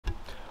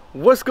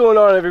What's going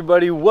on,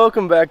 everybody?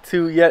 Welcome back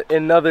to yet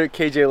another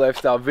KJ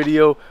Lifestyle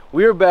video.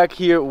 We are back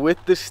here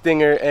with the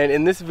Stinger, and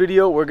in this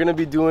video we're going to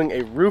be doing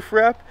a roof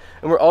wrap,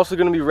 and we're also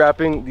going to be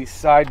wrapping the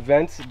side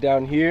vents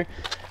down here.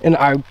 And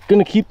I'm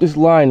going to keep this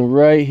line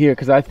right here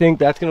because I think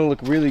that's going to look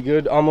really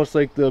good, almost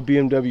like the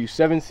BMW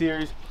 7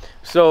 Series.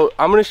 So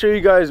I'm going to show you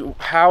guys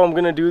how I'm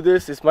going to do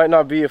this. This might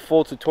not be a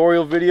full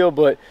tutorial video,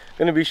 but I'm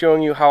going to be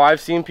showing you how I've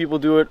seen people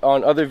do it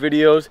on other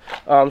videos.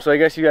 So I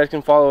guess you guys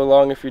can follow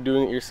along if you're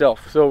doing it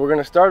yourself. So we're going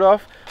to start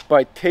off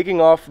by taking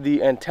off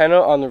the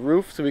antenna on the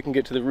roof so we can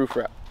get to the roof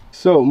wrap.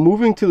 So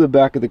moving to the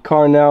back of the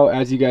car now,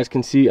 as you guys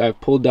can see, I've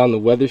pulled down the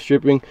weather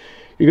stripping.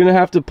 You're going to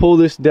have to pull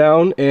this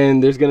down,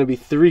 and there's going to be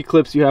 3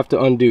 clips you have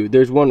to undo.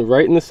 There's one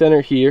right in the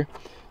center here.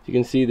 You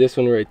can see this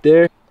one right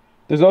there.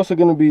 There's also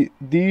going to be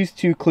these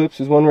 2 clips.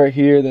 There's one right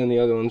here, then the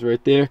other one's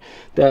right there,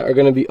 that are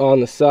going to be on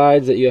the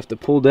sides that you have to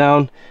pull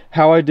down.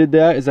 How I did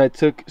that is I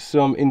took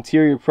some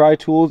interior pry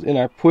tools and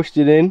I pushed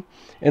it in,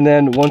 and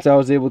then once I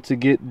was able to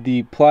get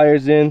the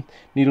pliers in,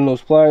 needle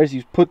nose pliers,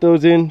 you put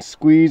those in,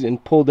 squeeze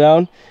and pull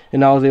down,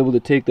 and I was able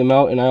to take them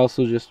out. And I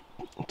also just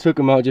took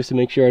them out just to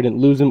make sure I didn't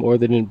lose them or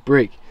they didn't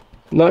break.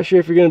 Not sure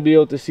if you're going to be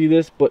able to see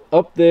this, but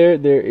up there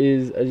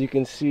is, as you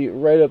can see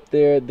right up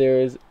there, there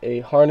is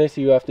a harness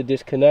you have to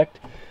disconnect.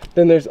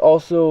 Then there's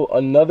also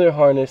another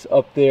harness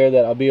up there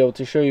that I'll be able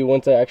to show you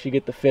once I actually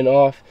get the fin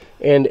off,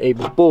 and a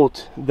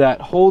bolt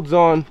that holds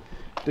on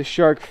the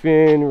shark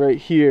fin right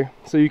here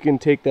so you can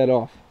take that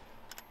off.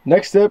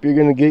 Next step, you're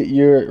going to get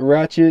your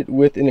ratchet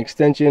with an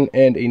extension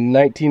and a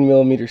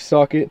 19mm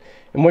socket,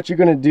 and what you're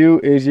going to do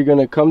is you're going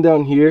to come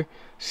down here,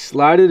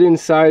 slide it in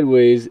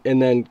sideways,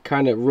 and then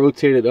kind of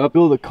rotate it up.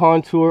 The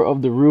contour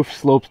of the roof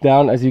slopes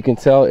down. As you can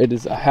tell, it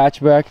is a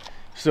hatchback,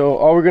 so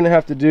all we're going to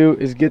have to do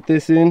is get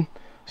this in,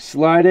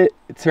 slide it,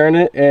 turn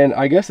it, and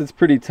I guess it's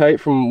pretty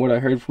tight from what I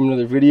heard from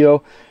another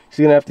video.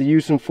 So you're gonna have to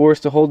use some force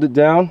to hold it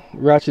down,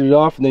 ratchet it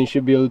off, and then you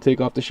should be able to take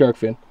off the shark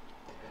fin.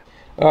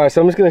 Alright,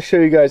 so I'm just gonna show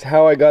you guys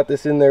how I got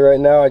this in there right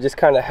now. I just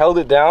kind of held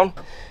it down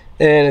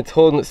and it's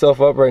holding itself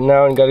up right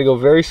now, and got to go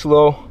very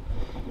slow,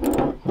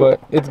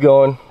 but it's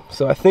going.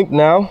 So I think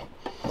now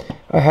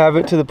I have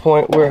it to the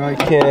point where I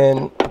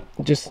can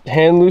just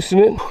hand loosen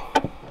it,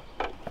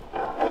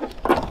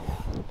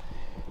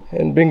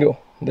 and bingo,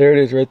 there it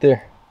is right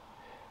there.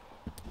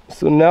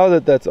 So now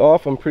that that's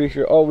off, I'm pretty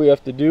sure all we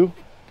have to do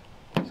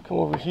is come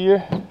over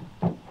here,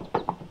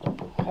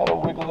 kind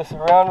of wiggle this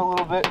around a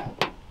little bit.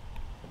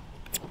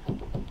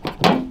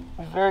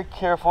 Be very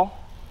careful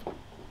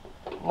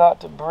not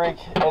to break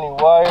any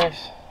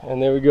wires, and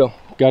there we go,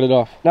 got it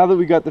off. Now that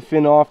we got the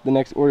fin off, the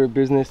next order of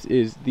business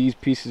is these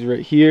pieces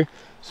right here.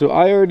 So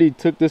I already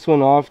took this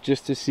one off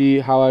just to see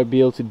how I'd be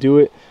able to do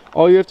it.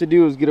 All you have to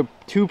do is get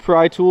 2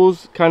 pry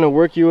tools, kind of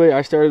work your way.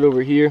 I started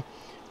over here.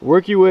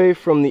 Work your way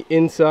from the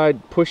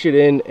inside, push it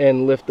in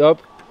and lift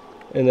up,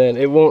 and then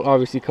it won't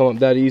obviously come up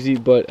that easy,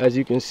 but as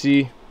you can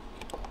see,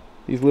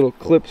 these little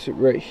clips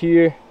right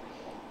here,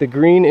 the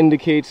green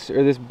indicates,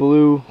 or this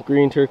blue,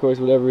 green, turquoise,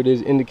 whatever it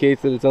is,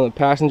 indicates that it's on the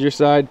passenger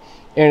side,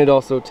 and it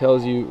also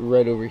tells you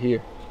right over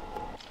here.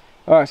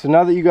 Alright, so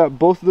now that you got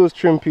both of those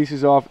trim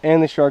pieces off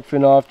and the shark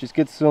fin off, just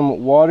get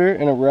some water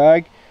and a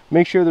rag.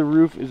 Make sure the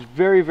roof is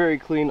very, very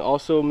clean.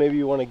 Also, maybe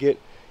you want to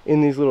get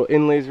in these little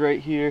inlays right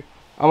here.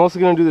 I'm also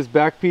going to do this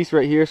back piece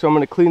right here, so I'm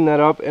going to clean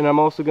that up, and I'm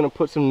also going to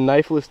put some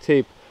knifeless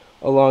tape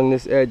along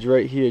this edge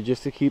right here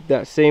just to keep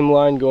that same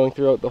line going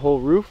throughout the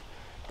whole roof.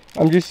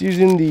 I'm just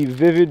using the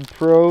Vivid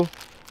Pro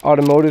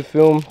automotive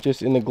film,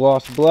 just in the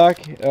gloss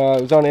black. It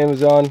was on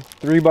Amazon,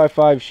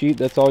 3x5 sheet.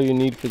 That's all you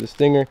need for the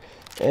Stinger,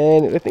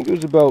 and I think it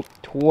was about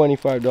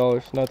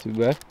 $25, not too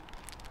bad.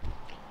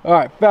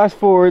 Alright, fast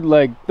forward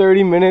like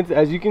 30 minutes.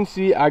 As you can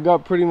see, I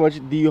got pretty much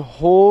the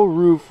whole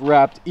roof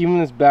wrapped, even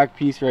this back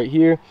piece right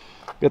here.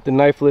 Got the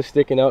knifeless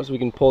sticking out so we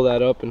can pull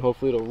that up and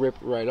hopefully it'll rip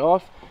right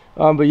off.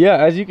 But yeah,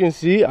 as you can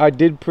see, I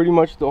did pretty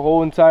much the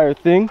whole entire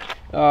thing.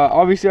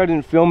 Obviously I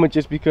didn't film it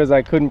just because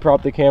I couldn't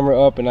prop the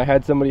camera up, and I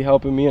had somebody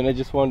helping me, and I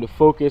just wanted to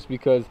focus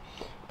because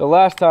the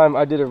last time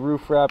I did a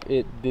roof wrap,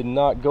 it did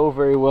not go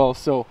very well.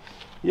 So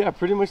yeah,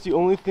 pretty much the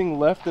only thing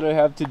left that I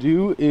have to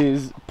do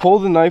is pull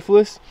the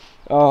knifeless,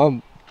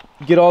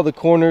 get all the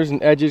corners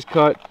and edges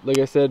cut. Like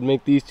I said,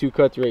 make these 2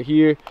 cuts right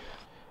here.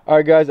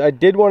 Alright guys, I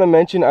did want to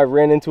mention I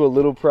ran into a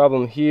little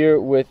problem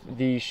here with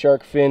the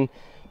shark fin,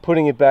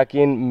 putting it back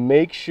in.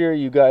 Make sure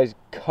you guys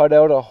cut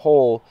out a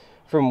hole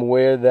from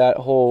where that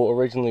hole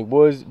originally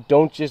was.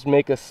 Don't just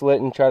make a slit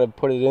and try to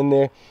put it in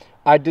there.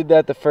 I did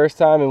that the first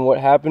time, and what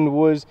happened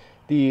was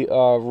the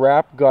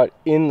wrap got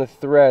in the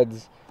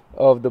threads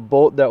of the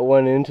bolt that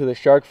went into the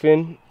shark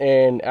fin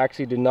and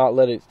actually did not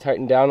let it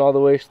tighten down all the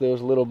way, so there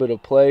was a little bit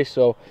of play.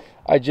 So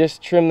I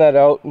just trimmed that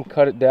out and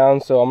cut it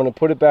down, so I'm going to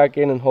put it back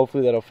in and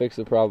hopefully that'll fix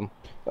the problem.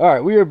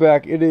 Alright, we are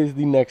back. It is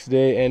the next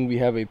day and we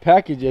have a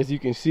package, as you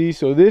can see.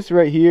 So this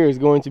right here is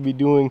going to be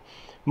doing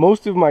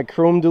most of my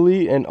chrome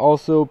delete and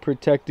also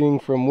protecting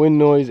from wind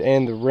noise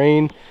and the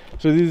rain.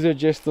 So these are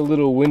just the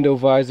little window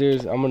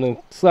visors. I'm going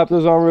to slap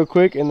those on real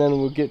quick, and then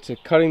we'll get to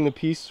cutting the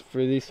piece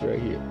for this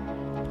right here.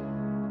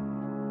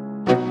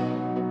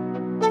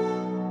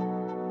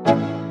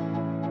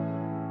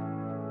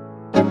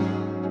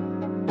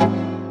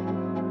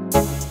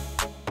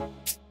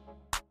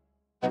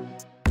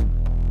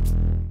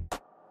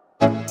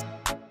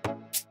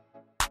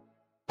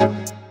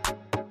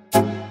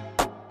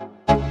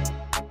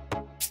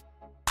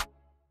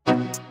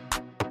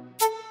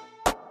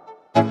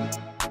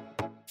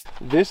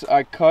 this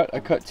I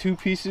cut 2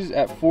 pieces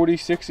at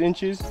 46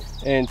 inches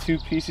and 2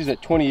 pieces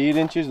at 28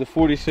 inches. The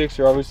 46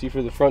 are obviously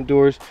for the front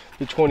doors,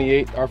 the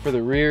 28 are for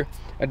the rear.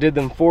 I did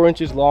them 4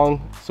 inches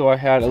long, so I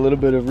had a little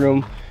bit of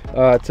room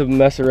to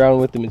mess around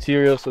with the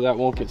material so that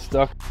won't get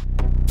stuck.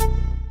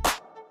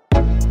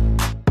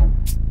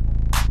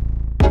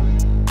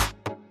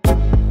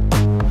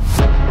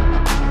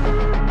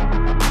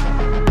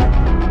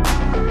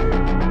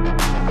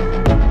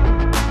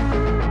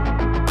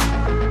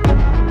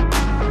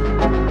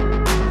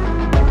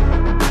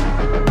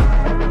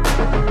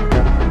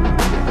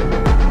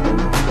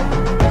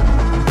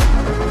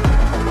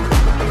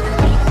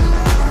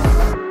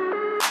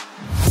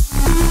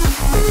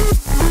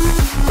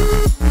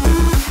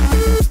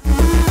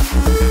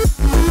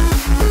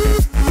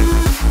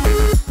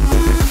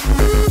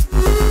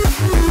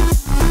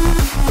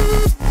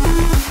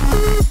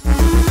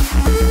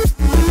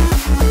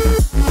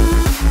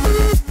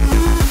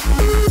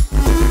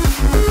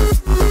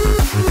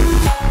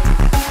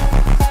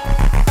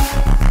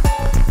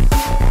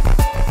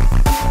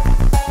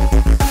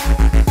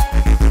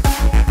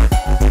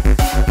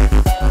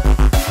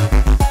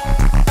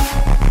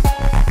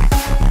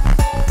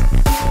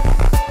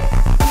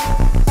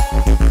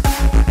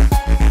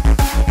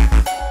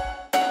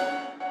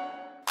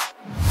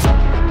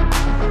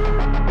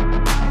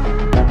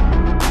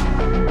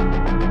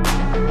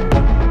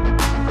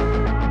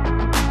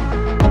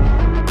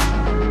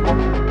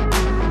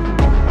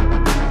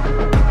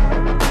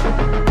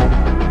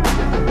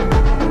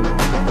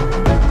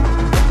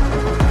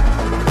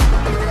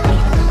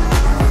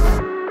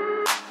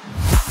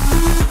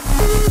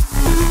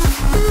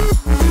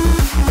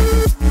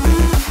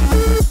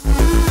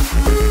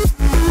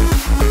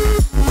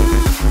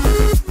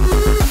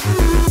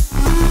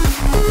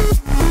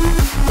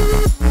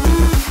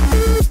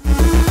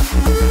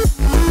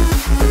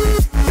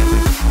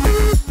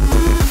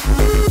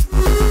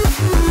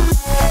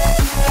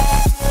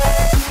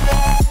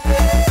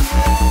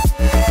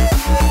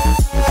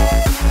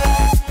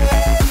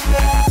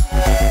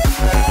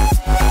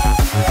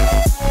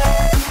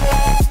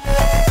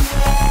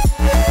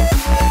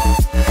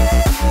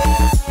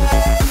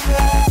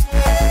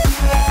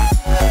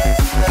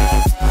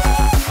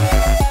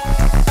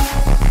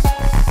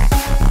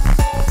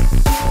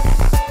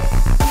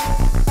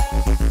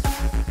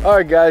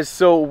 Alright guys,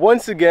 so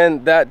once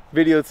again that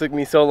video took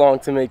me so long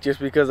to make just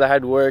because I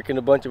had work and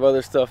a bunch of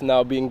other stuff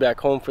now being back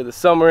home for the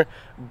summer,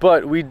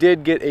 but we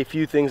did get a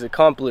few things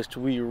accomplished.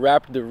 We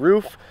wrapped the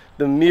roof,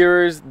 the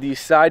mirrors, the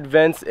side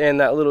vents, and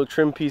that little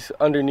trim piece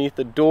underneath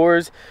the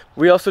doors.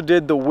 We also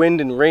did the wind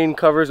and rain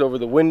covers over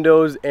the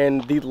windows,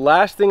 and the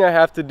last thing I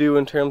have to do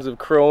in terms of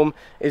chrome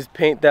is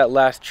paint that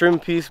last trim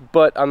piece,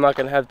 but I'm not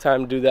going to have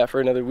time to do that for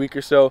another week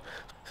or so.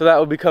 So that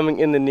will be coming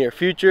in the near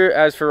future.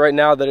 As for right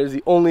now, that is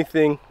the only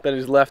thing that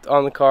is left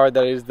on the car,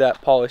 that is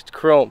that polished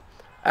chrome.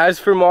 As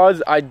for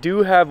mods, I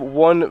do have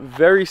one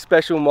very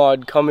special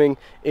mod coming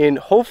in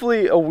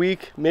hopefully a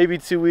week, maybe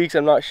 2 weeks,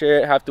 I'm not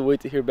sure. I have to wait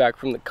to hear back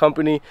from the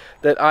company,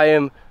 that I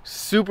am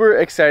super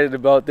excited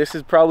about. This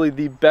is probably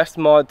the best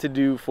mod to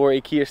do for a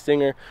Kia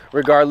Stinger,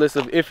 regardless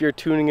of if you're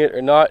tuning it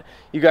or not.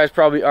 You guys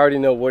probably already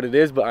know what it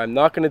is, but I'm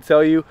not going to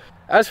tell you.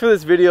 As for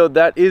this video,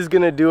 that is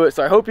going to do it.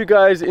 So I hope you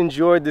guys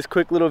enjoyed this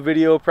quick little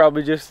video,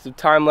 probably just the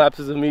time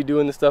lapses of me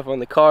doing the stuff on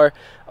the car.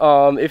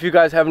 If you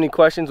guys have any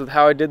questions with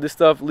how I did this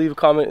stuff, leave a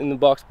comment in the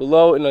box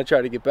below and I'll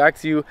try to get back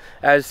to you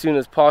as soon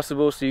as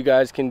possible so you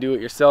guys can do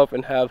it yourself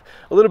and have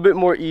a little bit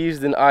more ease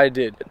than I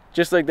did.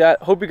 Just like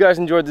that, hope you guys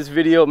enjoyed this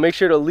video. Make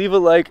sure to leave a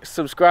like,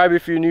 subscribe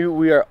if you're new.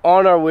 We are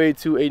on our way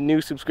to a new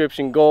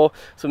subscription goal,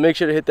 so make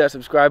sure to hit that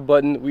subscribe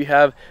button. We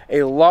have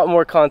a lot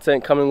more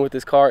content coming with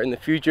this car in the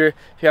future.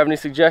 If you have any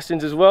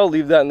suggestions as well,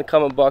 leave that in the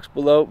comment box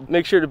below.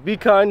 Make sure to be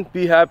kind,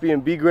 be happy,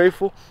 and be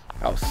grateful.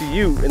 I'll see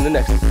you in the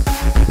next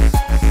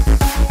one.